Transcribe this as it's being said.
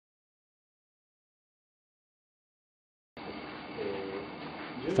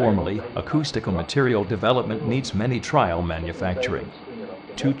Formally, acoustical material development needs many trial manufacturing.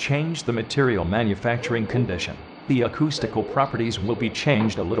 To change the material manufacturing condition, the acoustical properties will be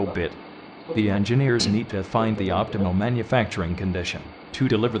changed a little bit. The engineers need to find the optimal manufacturing condition to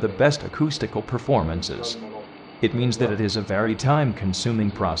deliver the best acoustical performances. It means that it is a very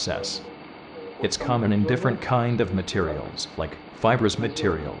time-consuming process. It's common in different kind of materials, like fibrous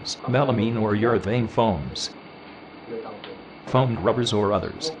materials, melamine or urethane foams, foamed rubbers or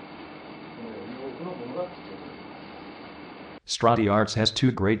others. STRATI-ARTZ has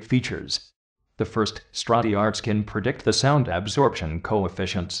two great features. The first, STRATI-ARTZ can predict the sound absorption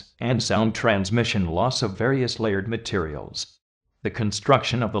coefficients and sound transmission loss of various layered materials. The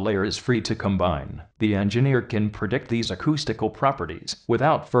construction of the layer is free to combine. The engineer can predict these acoustical properties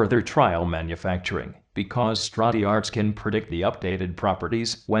without further trial manufacturing, because STRATI-ARTZ can predict the updated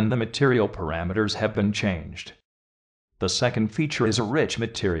properties when the material parameters have been changed. The second feature is a rich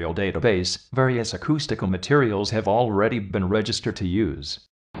material database. Various acoustical materials have already been registered to use.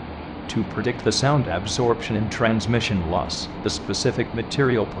 To predict the sound absorption and transmission loss, the specific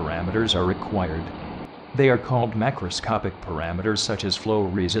material parameters are required. They are called macroscopic parameters such as flow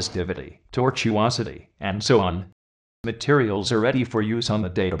resistivity, tortuosity, and so on. Materials are ready for use on the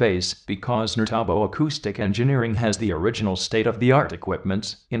database because Nurtabo Acoustic Engineering has the original state-of-the-art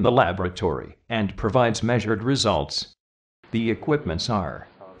equipment in the laboratory and provides measured results. The equipments are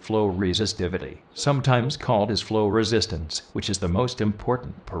flow resistivity, sometimes called as flow resistance, which is the most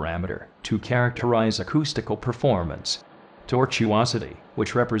important parameter to characterize acoustical performance. Tortuosity,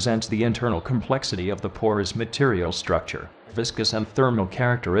 which represents the internal complexity of the porous material structure. Viscous and thermal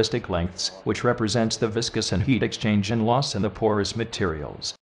characteristic lengths, which represents the viscous and heat exchange and loss in the porous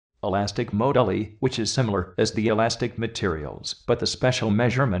materials. Elastic moduli, which is similar as the elastic materials, but the special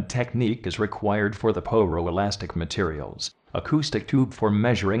measurement technique is required for the poroelastic materials. Acoustic tube for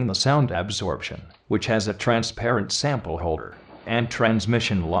measuring the sound absorption, which has a transparent sample holder. And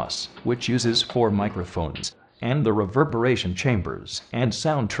transmission loss, which uses 4 microphones. And the reverberation chambers and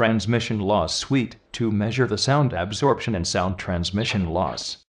sound transmission loss suite to measure the sound absorption and sound transmission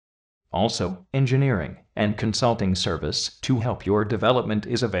loss. Also, engineering and consulting service to help your development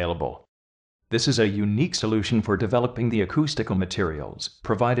is available. This is a unique solution for developing the acoustical materials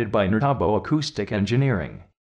provided by Nurtabo Acoustic Engineering.